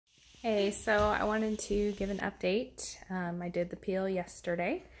Hey, so I wanted to give an update. I did the peel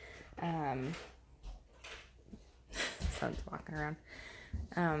yesterday. Son's walking around.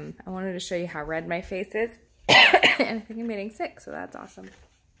 I wanted to show you how red my face is. And I think I'm getting sick, so that's awesome.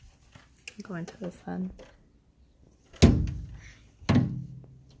 I'm going to the sun.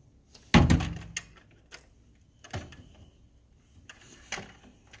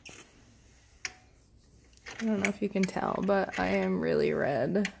 I don't know if you can tell, but I am really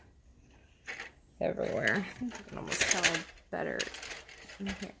red everywhere. I can almost tell better from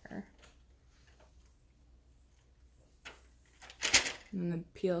here. And the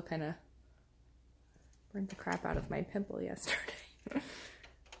peel kind of burned the crap out of my pimple yesterday.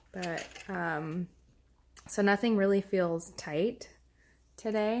 But, so nothing really feels tight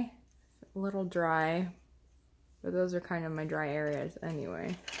today. A little dry, but those are kind of my dry areas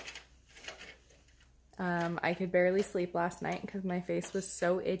anyway. I could barely sleep last night because my face was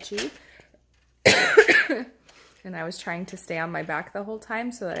so itchy. And I was trying to stay on my back the whole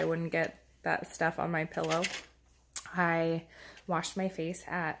time so that I wouldn't get that stuff on my pillow. I washed my face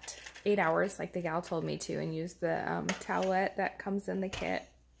at 8 hours like the gal told me to, and used the towelette that comes in the kit.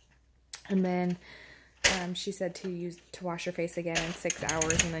 And then she said to wash your face again in 6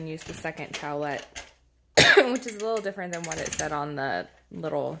 hours and then use the second towelette, which is a little different than what it said on the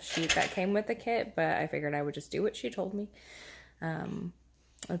little sheet that came with the kit, but I figured I would just do what she told me.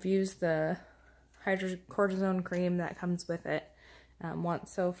 I've used the hydrocortisone cream that comes with it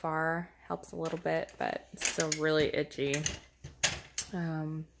once so far. Helps a little bit, but it's still really itchy.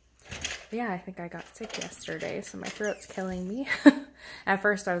 Yeah, I think I got sick yesterday, so my throat's killing me. At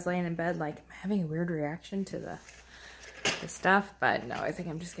first I was laying in bed like, am I having a weird reaction to the stuff? But no, I think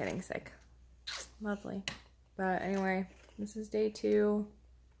I'm just getting sick. Lovely. But anyway, this is day 2.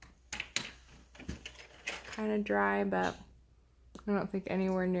 Kind of dry, but I don't think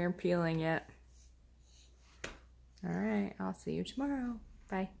anywhere near peeling yet. All right, I'll see you tomorrow.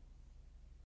 Bye.